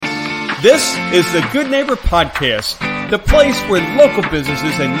This is the Good Neighbor Podcast, the place where local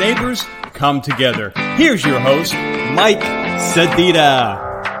businesses and neighbors come together. Here's your host, Mike Sedita.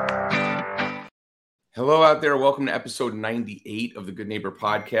 Hello out there. Welcome to episode 98 of the Good Neighbor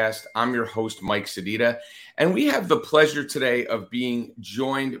Podcast. I'm your host, Mike Sedita, and we have the pleasure today of being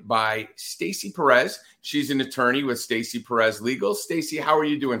joined by Stacey Perez. She's an attorney with Stacey Perez Legal. Stacey, how are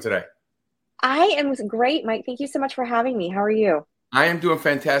you doing today? I am great, Mike. Thank you so much for having me. How are you? I am doing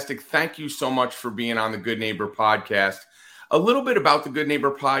fantastic. Thank you so much for being on the Good Neighbor Podcast. A little bit about the Good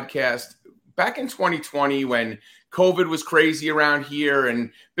Neighbor Podcast. Back in 2020, when COVID was crazy around here and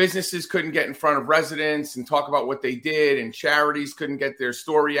businesses couldn't get in front of residents and talk about what they did and charities couldn't get their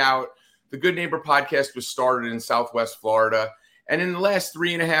story out, the Good Neighbor Podcast was started in Southwest Florida. And in the last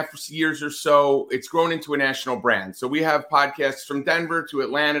 3.5 years or so, it's grown into a national brand. So we have podcasts from Denver to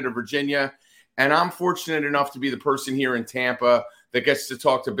Atlanta to Virginia. And I'm fortunate enough to be the person here in Tampa that gets to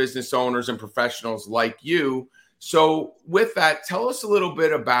talk to business owners and professionals like you. So with that, tell us a little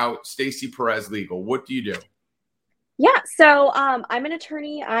bit about Stacey Perez Legal. What do you do? Yeah, so I'm an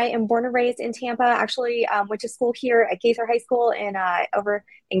attorney. I am born and raised in Tampa. Actually, went to school here at Gaither High School over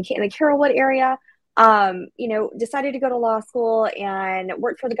in the Carrollwood area. Decided to go to law school and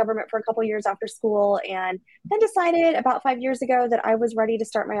worked for the government for a couple years after school, and then decided about 5 years ago that I was ready to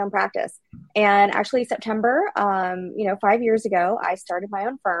start my own practice. And actually September, 5 years ago, I started my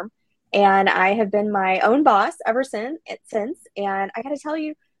own firm, and I have been my own boss ever since. And I got to tell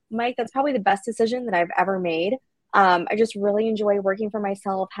you, Mike, that's probably the best decision that I've ever made. I just really enjoy working for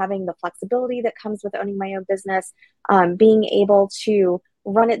myself, having the flexibility that comes with owning my own business, being able to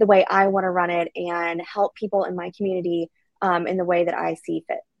run it the way I want to run it and help people in my community in the way that I see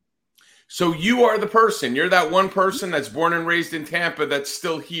fit. So you are the person. You're that one person that's born and raised in Tampa that's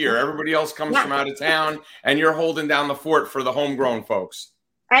still here. Everybody else comes from out of town, and you're holding down the fort for the homegrown folks.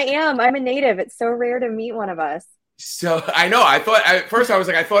 I am. I'm a native. It's so rare to meet one of us. So I know. I thought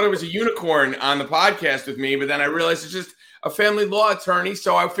it was a unicorn on the podcast with me, but then I realized it's just a family law attorney.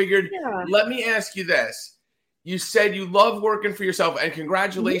 So I figured, Let me ask you this. You said you love working for yourself, and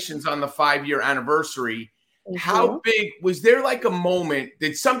congratulations on the 5-year anniversary. How big was there, like a moment?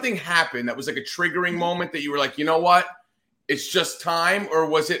 Did something happen that was like a triggering moment that you were like, you know what, it's just time? Or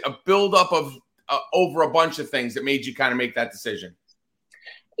was it a buildup of over a bunch of things that made you kind of make that decision?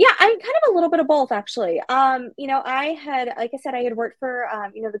 Yeah, I'm kind of a little bit of both, actually. I had, like I said, I had worked for,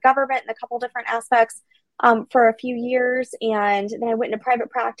 the government in a couple different aspects for a few years. And then I went into private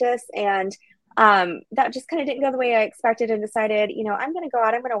practice, and that just kind of didn't go the way I expected, and decided, I'm going to go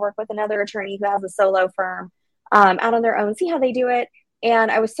out, I'm going to work with another attorney who has a solo firm out on their own, see how they do it. And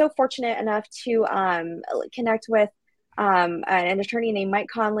I was so fortunate enough to connect with an attorney named Mike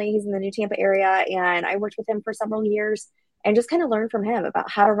Conley. He's in the New Tampa area, and I worked with him for several years and just kind of learned from him about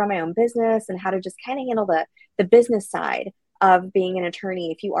how to run my own business and how to just kind of handle the business side of being an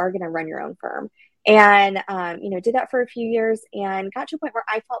attorney if you are going to run your own firm. And, did that for a few years and got to a point where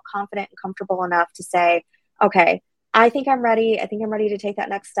I felt confident and comfortable enough to say, okay, I think I'm ready. I think I'm ready to take that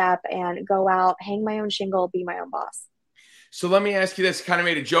next step and go out, hang my own shingle, be my own boss. So let me ask you this. Kind of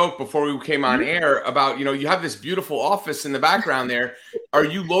made a joke before we came on air about, you have this beautiful office in the background there. Are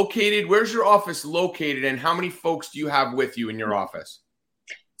you located? Where's your office located? And how many folks do you have with you in your office?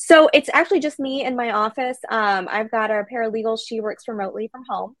 So it's actually just me in my office. I've got a paralegal. She works remotely from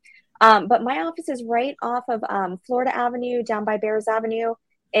home. But my office is right off of Florida Avenue down by Bears Avenue.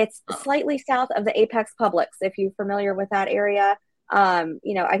 It's slightly south of the Apex Publix. If you're familiar with that area, I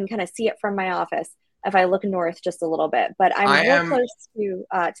can kind of see it from my office if I look north just a little bit, but I'm real close to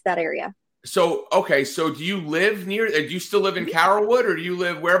that area. So, okay. So do you live near, do you still live in Carrollwood,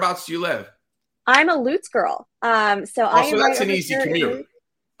 or whereabouts do you live? I'm a Lutz girl. So that's an easy commute.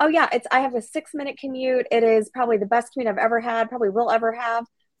 Oh yeah. I have a 6-minute commute. It is probably the best commute I've ever had, probably will ever have.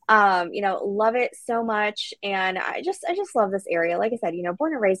 Love it so much. And I just love this area. Like I said,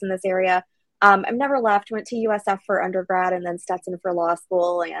 born and raised in this area. I've never left, went to USF for undergrad and then Stetson for law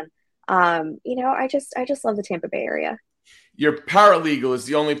school. And, I just love the Tampa Bay area. Your paralegal is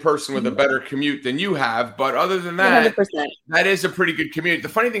the only person with a better commute than you have. But other than that, 100%. That is a pretty good commute. The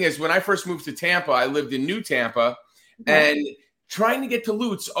funny thing is, when I first moved to Tampa, I lived in New Tampa, and trying to get to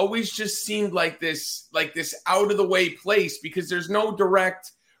Lutz always just seemed like this out of the way place, because there's no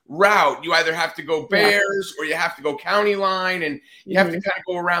direct route. You either have to go Bears or you have to go County Line, and you have to kind of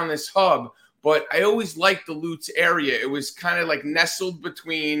go around this hub. But I always liked the Lutz area. It was kind of like nestled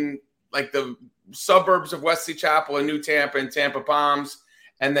between like the suburbs of Wesley Chapel and New Tampa and Tampa Palms,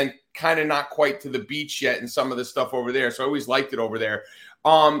 and then kind of not quite to the beach yet and some of the stuff over there. So I always liked it over there.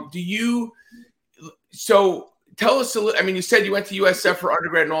 So tell us a little. I mean, you said you went to USF for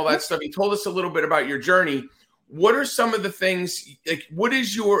undergrad and all that stuff. You told us a little bit about your journey. What are some of the things, like,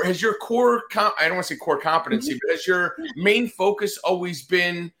 has your core, I don't want to say core competency, but has your main focus always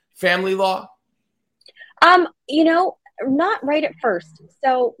been family law? Not right at first.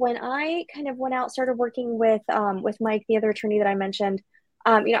 So when I kind of went out, started working with Mike, the other attorney that I mentioned,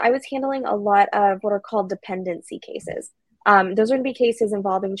 I was handling a lot of what are called dependency cases. Those are going to be cases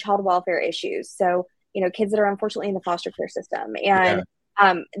involving child welfare issues. So, kids that are unfortunately in the foster care system. And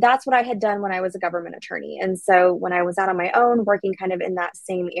that's what I had done when I was a government attorney. And so when I was out on my own, working kind of in that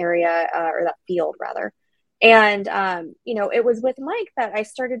same area, or that field rather. And, it was with Mike that I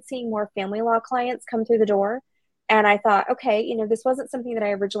started seeing more family law clients come through the door. And I thought, okay, this wasn't something that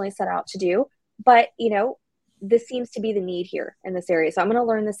I originally set out to do, but, this seems to be the need here in this area. So I'm going to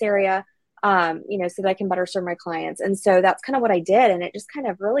learn this area, so that I can better serve my clients. And so that's kind of what I did. And it just kind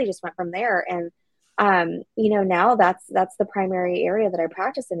of really just went from there. And, now that's the primary area that I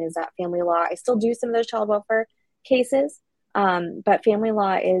practice in, is that family law. I still do some of those child welfare cases, but family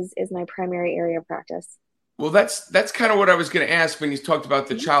law is my primary area of practice. Well, that's kind of what I was going to ask when you talked about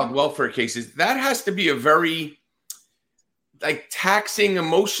the child welfare cases. That has to be a very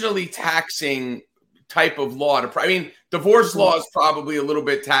emotionally taxing type of law. Divorce law is probably a little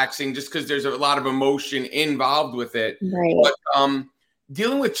bit taxing just because there's a lot of emotion involved with it. Right. But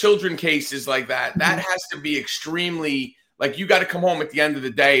dealing with children cases like that, that has to be extremely, you got to come home at the end of the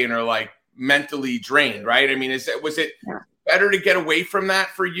day and are mentally drained, right? I mean, was it better to get away from that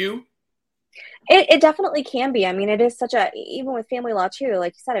for you? It definitely can be. I mean, it is even with family law too,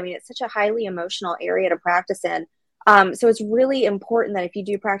 like you said, it's such a highly emotional area to practice in. So it's really important that if you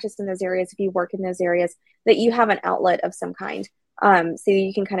do practice in those areas, if you work in those areas, that you have an outlet of some kind, so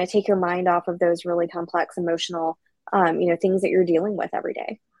you can kind of take your mind off of those really complex emotional, things that you're dealing with every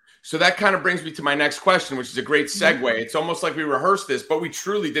day. So that kind of brings me to my next question, which is a great segue. It's almost like we rehearsed this, but we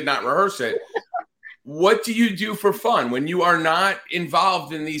truly did not rehearse it. What do you do for fun when you are not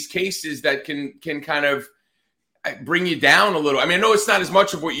involved in these cases that can kind of bring you down a little? I know it's not as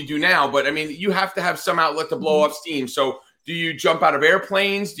much of what you do now, but you have to have some outlet to blow off steam. So do you jump out of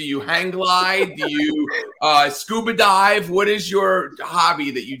airplanes? Do you hang glide? Do you scuba dive? What is your hobby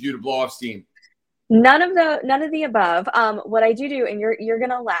that you do to blow off steam? None of the above. What I do, and you're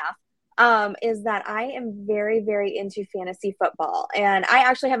going to laugh, is that I am very, very into fantasy football. And I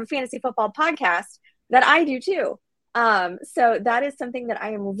actually have a fantasy football podcast that I do too. So that is something that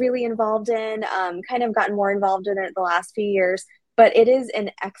I am really involved in, kind of gotten more involved in it the last few years, but it is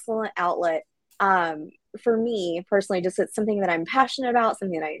an excellent outlet, for me personally. Just it's something that I'm passionate about,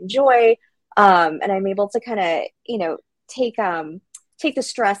 something that I enjoy. And I'm able to kind of, take the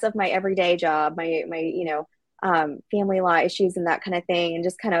stress of my everyday job, my family law issues and that kind of thing. And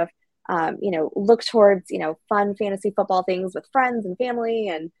just kind of, look towards, fun fantasy football things with friends and family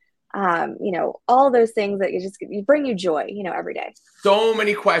and, all those things that you bring you joy, every day. So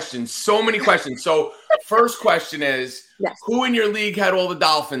many questions. So first question is, yes. Who in your league had all the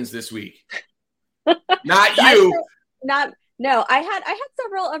Dolphins this week? Not you. No, I had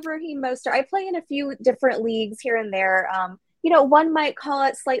several of Raheem Mostert. I play in a few different leagues here and there. One might call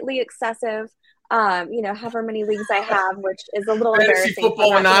it slightly excessive. However many leagues I have, which is a little Fantasy embarrassing.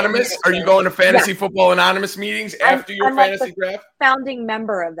 Football Anonymous? Are you going to Fantasy Football Anonymous meetings after your fantasy draft? Founding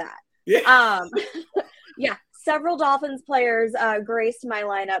member of that. Yeah. Several Dolphins players graced my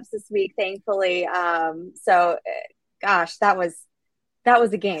lineups this week, thankfully. Gosh, that was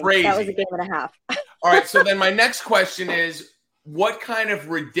a game. Crazy. That was a game and a half. All right. So then my next question is, what kind of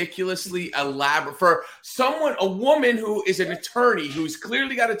ridiculously elaborate, for a woman who is an attorney who's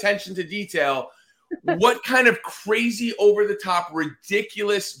clearly got attention to detail, what kind of crazy, over-the-top,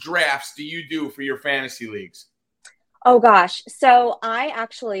 ridiculous drafts do you do for your fantasy leagues? Oh gosh. So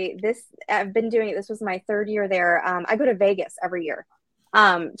I've been doing it. This was my third year there. I go to Vegas every year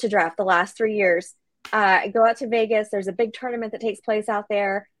to draft. The last 3 years, I go out to Vegas. There's a big tournament that takes place out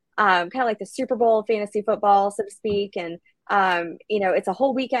there, kind of like the Super Bowl of fantasy football, so to speak. And it's a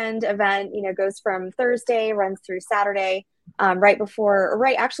whole weekend event. Goes from Thursday, runs through Saturday,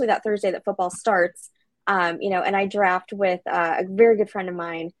 actually that Thursday that football starts. And I draft with a very good friend of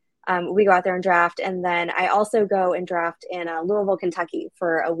mine. We go out there and draft, and then I also go and draft in Louisville, Kentucky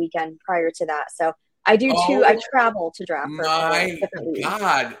for a weekend prior to that. So I do too. I travel to draft.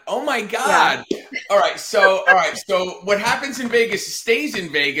 Oh my God. Yeah. All right. So what happens in Vegas stays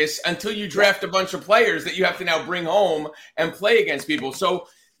in Vegas until you draft a bunch of players that you have to now bring home and play against people. So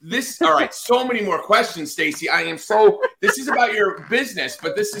all right. So many more questions, Stacey. This is about your business,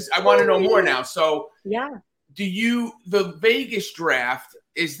 but I want to know more now. So yeah. The Vegas draft,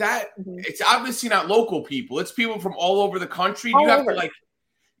 is that Mm-hmm. it's obviously not local people. It's people from all over the country. All You have over. to like,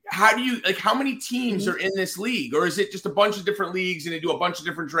 how do you like? How many teams Mm-hmm. are in this league, or is it just a bunch of different leagues and they do a bunch of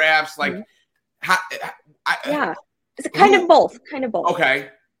different drafts? Like, Yeah, it's kind of both. Okay.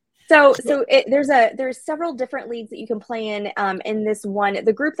 So there's several different leagues that you can play in this one.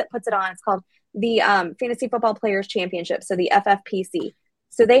 The group that puts it on, it's called the Fantasy Football Players Championship, so the FFPC.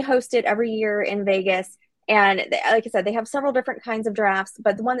 So they host it every year in Vegas, and like I said, they have several different kinds of drafts,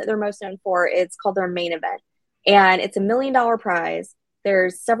 but the one that they're most known for, it's called their main event, and it's $1 million prize.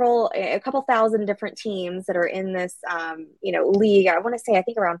 There's a couple thousand different teams that are in this league. I want to say I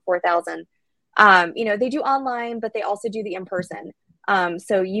think around 4,000. They do online, but they also do the in person.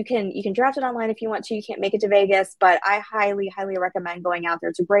 So you can draft it online if you want to. You can't make it to Vegas, but I highly, highly recommend going out there.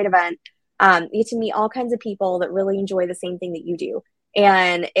 It's a great event. You get to meet all kinds of people that really enjoy the same thing that you do.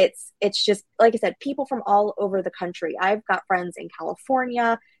 And it's just, like I said, people from all over the country. I've got friends in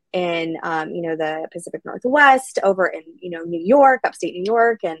California, in, the Pacific Northwest, over in, New York, upstate New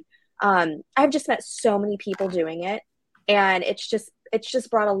York. And I've just met so many people doing it. And it's just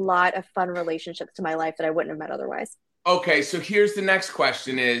brought a lot of fun relationships to my life that I wouldn't have met otherwise. Okay, so here's the next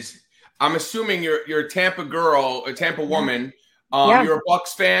question is, I'm assuming you're a Tampa girl, a Tampa woman. You're a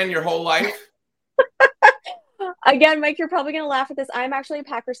Bucks fan your whole life? Again, Mike, you're probably going to laugh at this. I'm actually a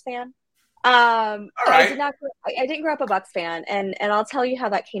Packers fan. All right. I didn't grow up a Bucks fan, and I'll tell you how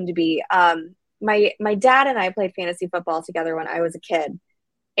that came to be. My dad and I played fantasy football together when I was a kid,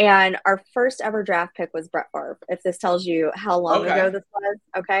 and our first ever draft pick was Brett Favre, if this tells you how long ago this was.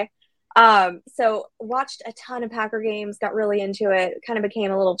 Okay. So watched a ton of Packer games, got really into it, kind of became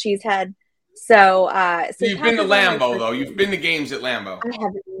a little cheesehead. So you've been to Lambeau, though. You've been to games at Lambeau. I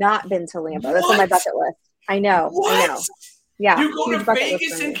have not been to Lambeau. That's on my bucket list. I know. Yeah. You go to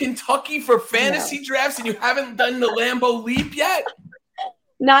Vegas and Kentucky for fantasy drafts and you haven't done the Lambeau leap yet?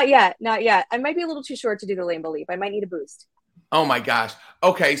 Not yet. I might be a little too short to do the Lambeau leap. I might need a boost. Oh my gosh.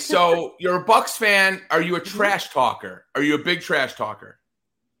 Okay, so you're a Bucks fan. Are you a trash talker? Are you a big trash talker?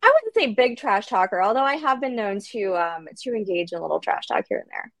 I wouldn't say big trash talker, although I have been known to engage in a little trash talk here and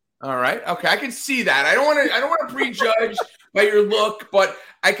there. All right. Okay, I can see that. I don't want to prejudge by your look, but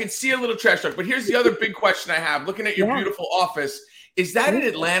I can see a little trash talk. But here's the other big question I have. Looking at your beautiful office, is that an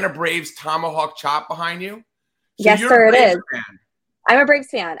Atlanta Braves tomahawk chop behind you? So yes, sir, it is. Fan. I'm a Braves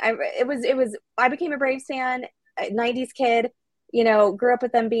fan. I became a Braves fan, a 90s kid, grew up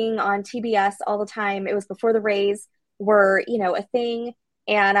with them being on TBS all the time. It was before the Rays were, a thing.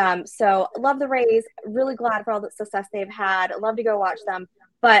 And so love the Rays, really glad for all the success they've had. Love to go watch them.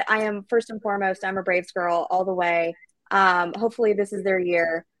 But I am, first and foremost, I'm a Braves girl all the way. Hopefully this is their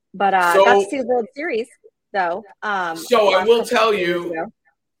year. But got to see the World Series, though. So I will tell you,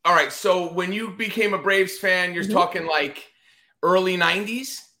 all right, so when you became a Braves fan, you're talking like early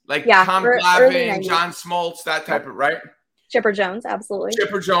 90s? Like Tom Glavine, John Smoltz, that type of, right? Chipper Jones, absolutely.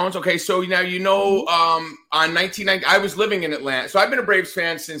 Chipper Jones. Okay, so now on 1990, I was living in Atlanta. So I've been a Braves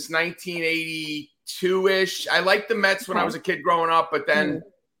fan since 1982-ish. I liked the Mets when I was a kid growing up, but then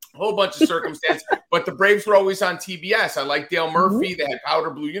a whole bunch of circumstances. But the Braves were always on TBS. I liked Dale Murphy. They had powder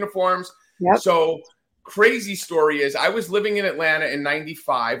blue uniforms. Yep. So crazy story is I was living in Atlanta in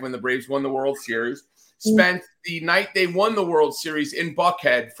 95 when the Braves won the World Series. Spent the night they won the World Series in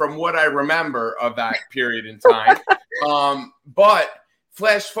Buckhead, from what I remember of that period in time. But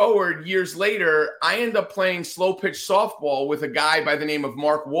flash forward years later, I end up playing slow pitch softball with a guy by the name of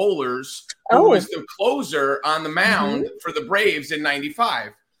Mark Wohlers, who was the closer on the mound for the Braves in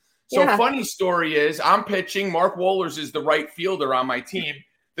 95. So funny story is I'm pitching. Mark Wohlers is the right fielder on my team.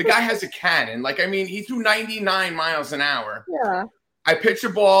 The guy has a cannon. He threw 99 miles an hour. Yeah. I pitch a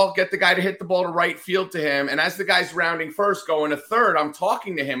ball, get the guy to hit the ball to right field to him. And as the guy's rounding first, going to third, I'm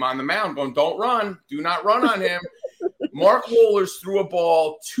talking to him on the mound going, don't run. Do not run on him. Mark Wohlers threw a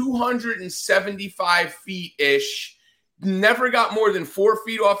ball 275 feet-ish, never got more than 4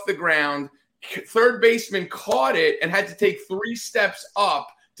 feet off the ground. Third baseman caught it and had to take 3 steps up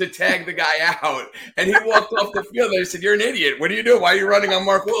to tag the guy out. And he walked off the field. I said, you're an idiot. What are you doing? Why are you running on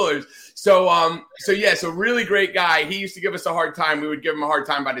Mark Wohlers? So really great guy. He used to give us a hard time. We would give him a hard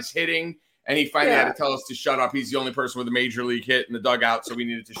time about his hitting. And he finally had to tell us to shut up. He's the only person with a major league hit in the dugout, so we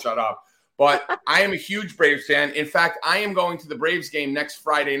needed to shut up. But I am a huge Braves fan. In fact, I am going to the Braves game next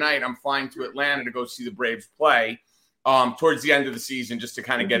Friday night. I'm flying to Atlanta to go see the Braves play towards the end of the season just to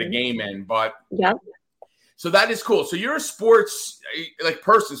kind of get a game in. But so that is cool. So you're a sports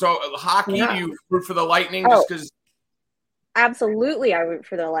person. So hockey, do you root for the Lightning just because? Absolutely, I root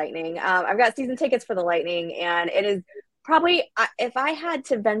for the Lightning. I've got season tickets for the Lightning, and it is probably, if I had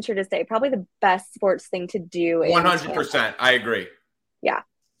to venture to say, probably the best sports thing to do. 100%. I agree. Yeah,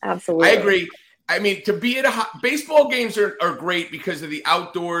 absolutely. I agree. I mean, to be at baseball games are great because of the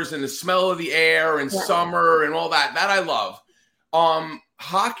outdoors and the smell of the air and summer and all that. That I love.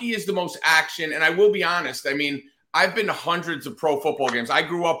 Hockey is the most action. And I will be honest. I mean, I've been to hundreds of pro football games. I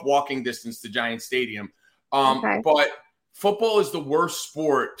grew up walking distance to Giant Stadium. But football is the worst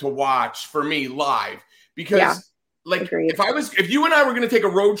sport to watch for me live because agreed. if you and I were going to take a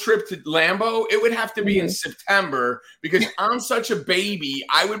road trip to Lambeau, it would have to be in September because I'm such a baby.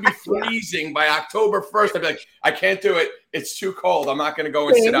 I would be freezing by October 1st. I'd be like, I can't do it. It's too cold. I'm not going to go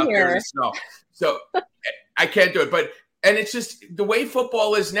and sit out there in the snow. So I can't do it. And it's just the way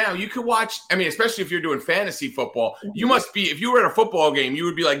football is now. You could watch, I mean, especially if you're doing fantasy football, you must be, if you were at a football game, you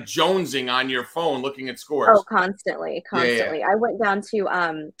would be like jonesing on your phone looking at scores. Oh, constantly. Yeah. I went down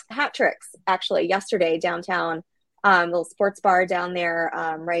to Hat Tricks actually yesterday downtown, little sports bar down there,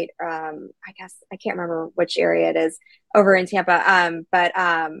 right. I guess I can't remember which area it is over in Tampa. But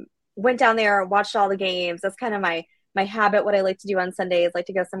went down there, watched all the games. That's kind of my habit. What I like to do on Sundays, like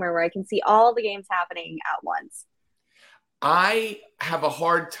to go somewhere where I can see all the games happening at once. I have a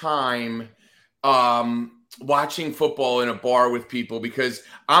hard time watching football in a bar with people because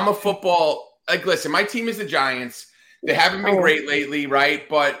I'm a football – like, listen, my team is the Giants. They haven't been great lately, right?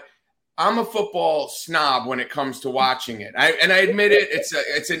 But I'm a football snob when it comes to watching it. I admit it.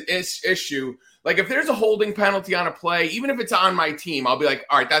 It's an issue. Like, if there's a holding penalty on a play, even if it's on my team, I'll be like,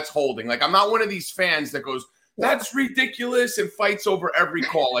 all right, that's holding. Like, I'm not one of these fans that goes, that's ridiculous and fights over every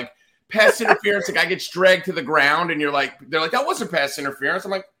call. Like, pass interference, a guy gets dragged to the ground, and they're like, that wasn't pass interference.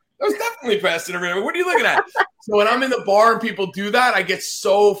 I'm like, that was definitely pass interference. What are you looking at? So when I'm in the bar and people do that, I get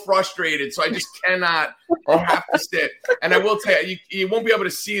so frustrated. So I just cannot or have to sit. And I will tell you, you won't be able to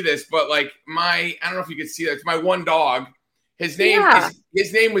see this, but like I don't know if you can see that. It's my one dog. His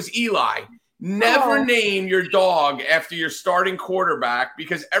name was Eli. Never name your dog after your starting quarterback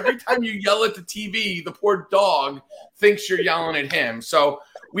because every time you yell at the TV, the poor dog thinks you're yelling at him. So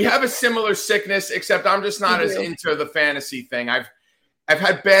we have a similar sickness, except I'm just not as into the fantasy thing. I've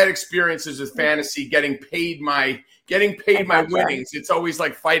had bad experiences with fantasy getting paid my winnings. It's always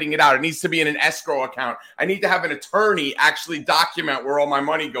like fighting it out. It needs to be in an escrow account. I need to have an attorney actually document where all my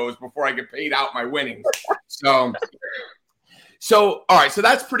money goes before I get paid out my winnings. So all right. So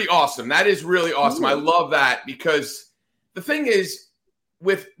that's pretty awesome. That is really awesome. I love that because the thing is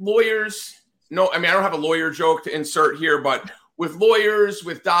with lawyers, I don't have a lawyer joke to insert here, but with lawyers,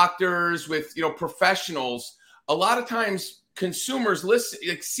 with doctors, with professionals, a lot of times consumers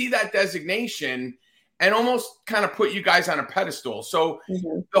see that designation and almost kind of put you guys on a pedestal. So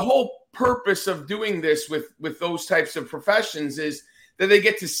the whole purpose of doing this with those types of professions is that they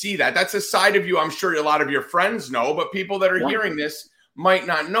get to see that. That's a side of you I'm sure a lot of your friends know, but people that are hearing this might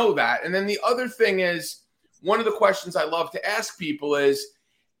not know that. And then the other thing is, one of the questions I love to ask people is,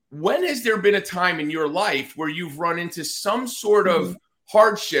 when has there been a time in your life where you've run into some sort of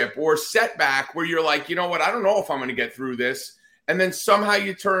hardship or setback where you're like, you know what, I don't know if I'm going to get through this. And then somehow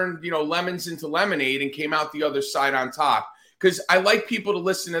you turned, lemons into lemonade and came out the other side on top. Because I like people to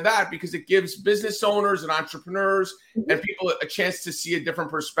listen to that because it gives business owners and entrepreneurs and people a chance to see a different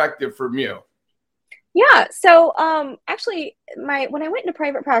perspective from you. Yeah. So actually, when I went into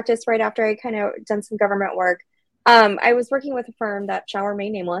private practice right after I kind of done some government work, I was working with a firm that shall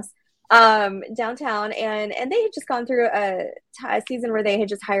remain nameless downtown, and they had just gone through a season where they had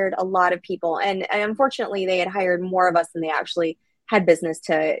just hired a lot of people, and unfortunately, they had hired more of us than they actually had business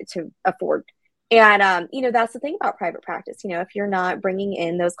to afford. And that's the thing about private practice. If you're not bringing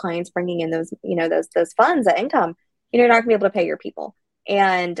in those clients, bringing in those those funds, that income, you're not gonna be able to pay your people.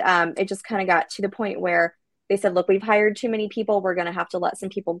 And it just kind of got to the point where they said, look, we've hired too many people. We're going to have to let some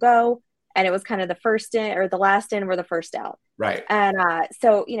people go. And it was kind of the first in or the last in were the first out. Right. And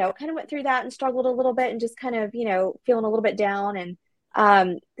so, kind of went through that and struggled a little bit and just kind of, feeling a little bit down.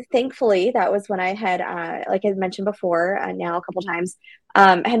 And thankfully, that was when I had, like I mentioned before, now a couple times,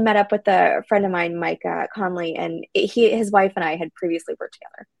 had met up with a friend of mine, Mike Conley, and his wife and I had previously worked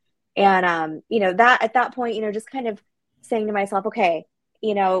together. And, that at that point, just kind of saying to myself, okay,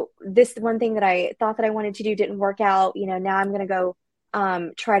 this one thing that I thought that I wanted to do didn't work out. Now I'm going to go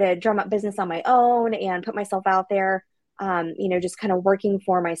try to drum up business on my own and put myself out there, just kind of working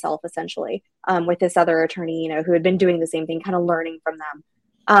for myself essentially with this other attorney, who had been doing the same thing, kind of learning from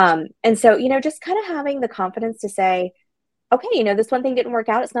them. And so, just kind of having the confidence to say, okay, this one thing didn't work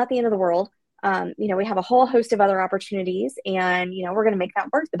out. It's not the end of the world. We have a whole host of other opportunities and, we're going to make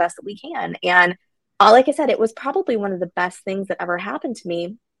that work the best that we can. And like I said, it was probably one of the best things that ever happened to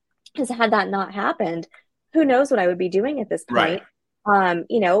me, because had that not happened, who knows what I would be doing at this point. Right. I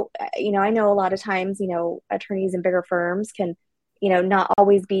know a lot of times, attorneys in bigger firms can, not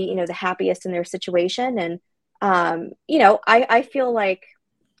always be, the happiest in their situation. And, I feel like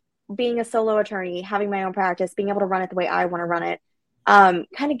being a solo attorney, having my own practice, being able to run it the way I want to run it,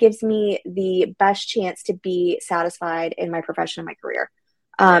 kind of gives me the best chance to be satisfied in my profession and my career.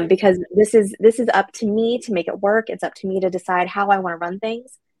 Right. Because this is up to me to make it work. It's up to me to decide how I want to run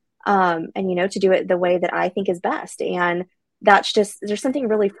things, and, to do it the way that I think is best. And there's something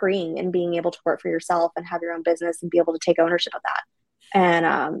really freeing in being able to work for yourself and have your own business and be able to take ownership of that.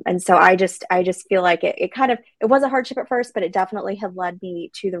 And so I just feel like it was a hardship at first, but it definitely had led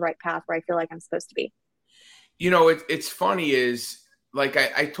me to the right path where I feel like I'm supposed to be. It's funny is like,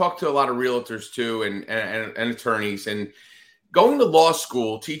 I talk to a lot of realtors too, and attorneys, and going to law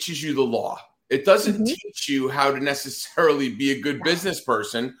school teaches you the law. It doesn't teach you how to necessarily be a good business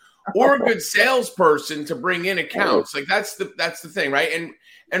person or a good salesperson to bring in accounts. Like that's the thing, right?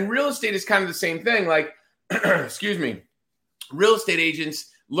 And real estate is kind of the same thing. Like, excuse me, real estate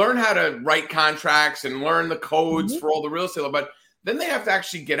agents learn how to write contracts and learn the codes for all the real estate law, but then they have to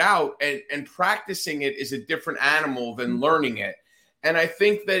actually get out, and practicing it is a different animal than learning it. And I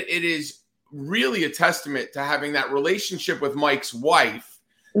think that it is really a testament to having that relationship with Mike's wife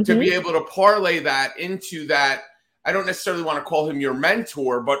to be able to parlay that into that. I don't necessarily want to call him your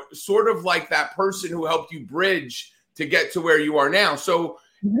mentor, but sort of like that person who helped you bridge to get to where you are now. So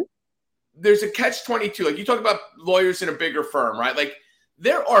there's a catch-22. Like you talk about lawyers in a bigger firm, right? Like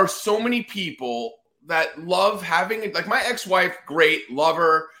there are so many people that love having it. Like my ex-wife, great, love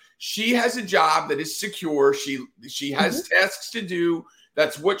her. She has a job that is secure. She has tasks to do.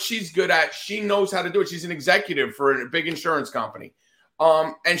 That's what she's good at. She knows how to do it. She's an executive for a big insurance company.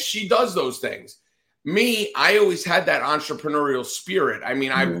 And she does those things. Me, I always had that entrepreneurial spirit. I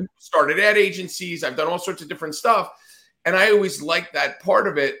mean, I've started ad agencies. I've done all sorts of different stuff. And I always liked that part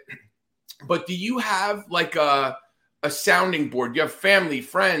of it. But do you have like a sounding board? You have family,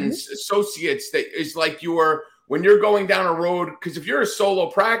 friends, associates that is like when you're going down a road? Because if you're a solo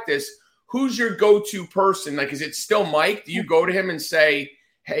practice, who's your go-to person? Like, is it still Mike? Do you go to him and say,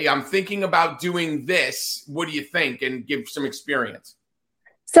 hey, I'm thinking about doing this. What do you think? And give some experience.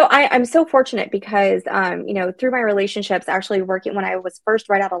 So I'm so fortunate because, through my relationships, actually working when I was first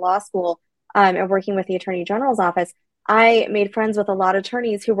right out of law school, and working with the Attorney General's office, I made friends with a lot of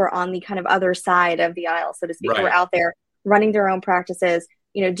attorneys who were on the kind of other side of the aisle, so to speak, who were out there running their own practices,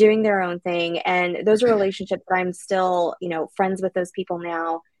 doing their own thing. And those are relationships that I'm still, friends with those people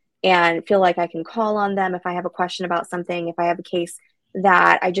now, and feel like I can call on them if I have a question about something, if I have a case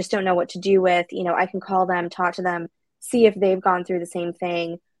that I just don't know what to do with, I can call them, talk to them, see if they've gone through the same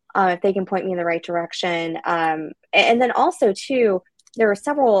thing, if they can point me in the right direction. And then also, too, there were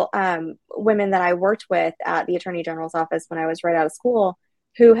several women that I worked with at the Attorney General's office when I was right out of school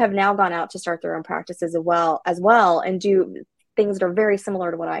who have now gone out to start their own practices as well and do things that are very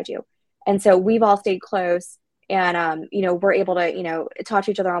similar to what I do. And so we've all stayed close, and, we're able to, talk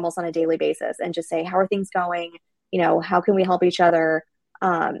to each other almost on a daily basis and just say, how are things going? How can we help each other,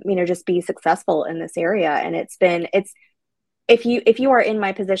 just be successful in this area? And if you are in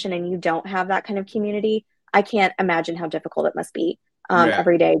my position and you don't have that kind of community, I can't imagine how difficult it must be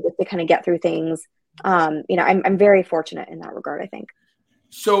every day just to kind of get through things. I'm very fortunate in that regard, I think.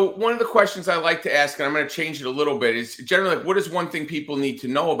 So one of the questions I like to ask, and I'm going to change it a little bit, is generally like, what is one thing people need to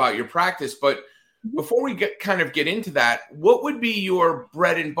know about your practice? But before we get into that, what would be your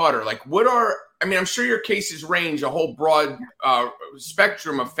bread and butter? Like I'm sure your cases range a whole broad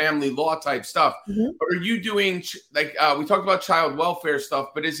spectrum of family law type stuff, but are you doing we talked about child welfare stuff,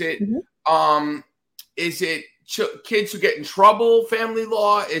 but is it kids who get in trouble, family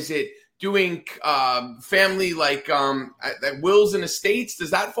law? Is it doing family like wills and estates? Does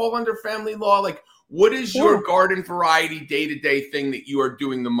that fall under family law? Like, what is your garden variety day-to-day thing that you are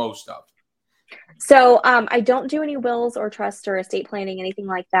doing the most of? So I don't do any wills or trust or estate planning, anything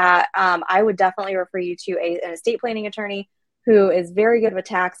like that. I would definitely refer you to an estate planning attorney who is very good with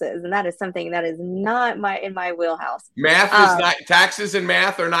taxes, and that is something that is not in my wheelhouse. Math is not taxes, and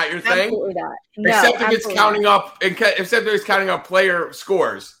math are not your thing. Absolutely not. No, except if it's counting up player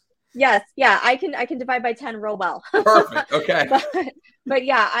scores. Yes, yeah, I can divide by 10 real well. Perfect. Okay. But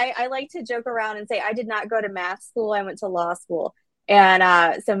yeah, I like to joke around and say I did not go to math school. I went to law school.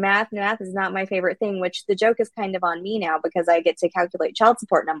 And so math is not my favorite thing, which the joke is kind of on me now because I get to calculate child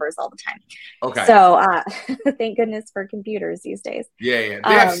support numbers all the time. Okay. So thank goodness for computers these days. Yeah.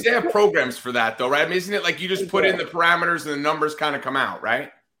 They have programs for that though, right? I mean, isn't it like you just put in the parameters and the numbers kind of come out,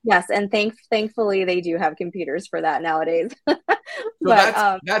 right? Yes. And thankfully they do have computers for that nowadays.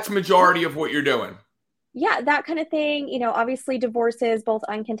 So that's majority of what you're doing. Yeah, that kind of thing. Obviously divorces, both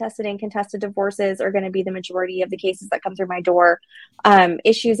uncontested and contested divorces, are going to be the majority of the cases that come through my door.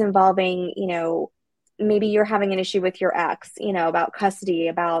 Issues involving, maybe you're having an issue with your ex, about custody,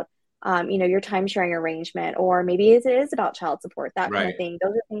 about, your time sharing arrangement, or maybe it is about child support, that kind of thing.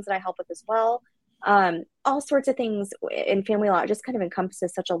 Those are things that I help with as well. All sorts of things in family law. It just kind of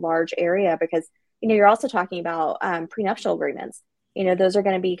encompasses such a large area because, you're also talking about prenuptial agreements. Those are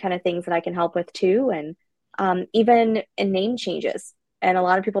going to be kind of things that I can help with too. And even in name changes. And a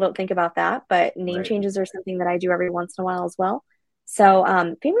lot of people don't think about that, but name changes are something that I do every once in a while as well. So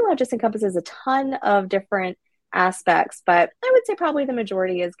family law just encompasses a ton of different aspects, but I would say probably the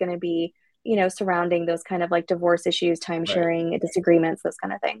majority is going to be, surrounding those kind of like divorce issues, time sharing, disagreements, those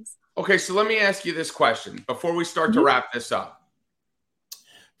kind of things. Okay, so let me ask you this question before we start to wrap this up.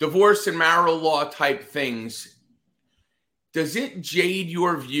 Divorce and marital law type things, does it jade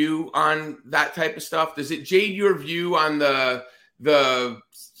your view on that type of stuff? Does it jade your view on the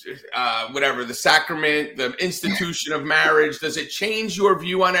sacrament, the institution of marriage? Does it change your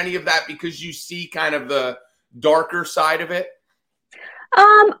view on any of that because you see kind of the darker side of it?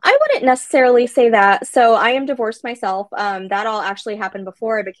 I wouldn't necessarily say that. So I am divorced myself. That all actually happened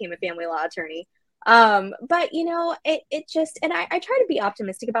before I became a family law attorney. But it just, and I try to be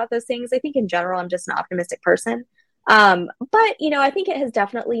optimistic about those things. I think in general, I'm just an optimistic person. But I think it has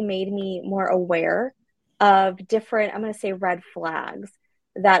definitely made me more aware of different, I'm going to say red flags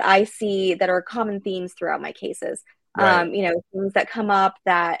that I see that are common themes throughout my cases. Things that come up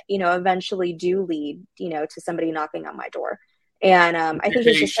that, eventually do lead, to somebody knocking on my door. And I think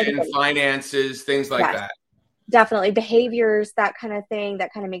it's just finances, things like that. Definitely behaviors, that kind of thing,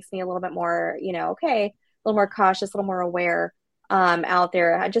 that kind of makes me a little bit more, a little more cautious, a little more aware out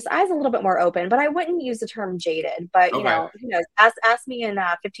there. Just eyes a little bit more open, but I wouldn't use the term jaded, but who knows? Ask me in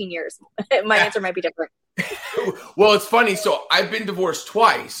 15 years, my answer might be different. Well, it's funny. So I've been divorced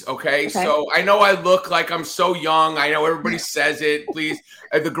twice. Okay. So I know I look like I'm so young. I know everybody says it. Please,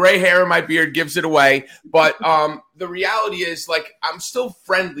 the gray hair in my beard gives it away. But the reality is, like, I'm still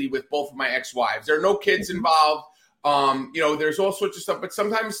friendly with both of my ex-wives. There are no kids involved. There's all sorts of stuff, but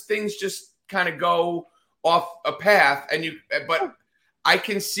sometimes things just kind of go off a path, but I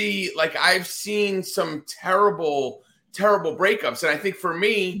can see, like, I've seen some terrible breakups, and I think for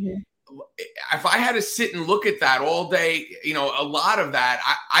me, if I had to sit and look at that all day, a lot of that,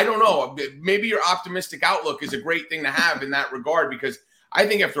 I don't know. Maybe your optimistic outlook is a great thing to have in that regard, because I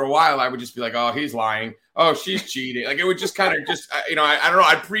think after a while I would just be like, oh, he's lying. Oh, she's cheating. Like, it would just kind of I don't know.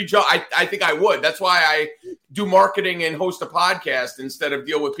 I'd prejudge. I think I would. That's why I do marketing and host a podcast instead of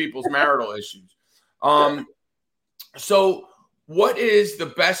deal with people's marital issues. So what is the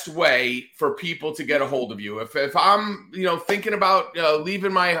best way for people to get a hold of you? If I'm, thinking about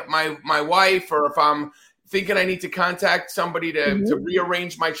leaving my wife, or if I'm thinking I need to contact somebody to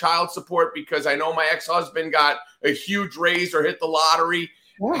rearrange my child support because I know my ex-husband got a huge raise or hit the lottery,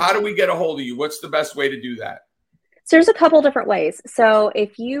 how do we get a hold of you? What's the best way to do that? So there's a couple different ways. So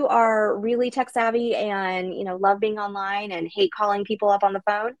if you are really tech savvy and, love being online and hate calling people up on the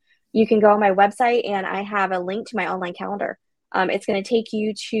phone, you can go on my website and I have a link to my online calendar. It's going to take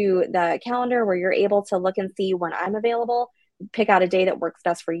you to the calendar where you're able to look and see when I'm available, pick out a day that works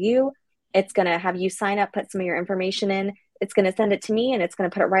best for you. It's going to have you sign up, put some of your information in. It's going to send it to me and it's going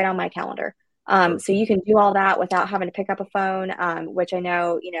to put it right on my calendar. So you can do all that without having to pick up a phone, which I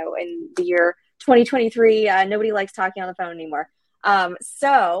know, in the year 2023, nobody likes talking on the phone anymore. But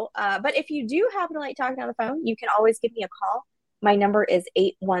if you do happen to like talking on the phone, you can always give me a call. My number is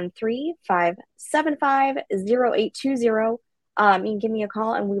 813-575-0820. You can give me a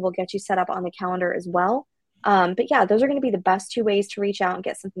call and we will get you set up on the calendar as well. But yeah, those are going to be the best two ways to reach out and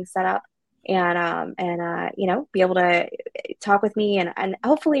get something set up and be able to talk with me and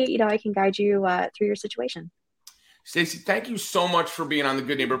hopefully, I can guide you through your situation. Stacey, thank you so much for being on the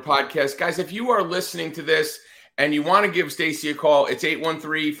Good Neighbor podcast. Guys, if you are listening to this and you want to give Stacey a call, it's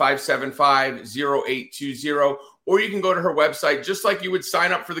 813-575-0820. Or you can go to her website, just like you would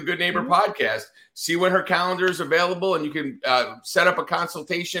sign up for the Good Neighbor podcast, see when her calendar is available, and you can set up a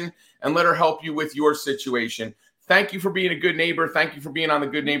consultation and let her help you with your situation. Thank you for being a good neighbor. Thank you for being on the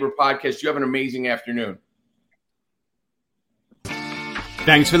Good Neighbor podcast. You have an amazing afternoon.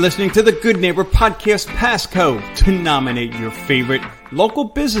 Thanks for listening to the Good Neighbor Podcast Passcode. To nominate your favorite local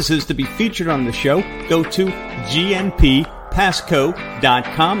businesses to be featured on the show, go to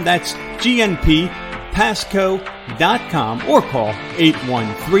gnppasco.com. That's gnppasco.com or call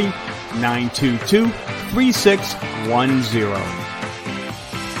 813-922-3610.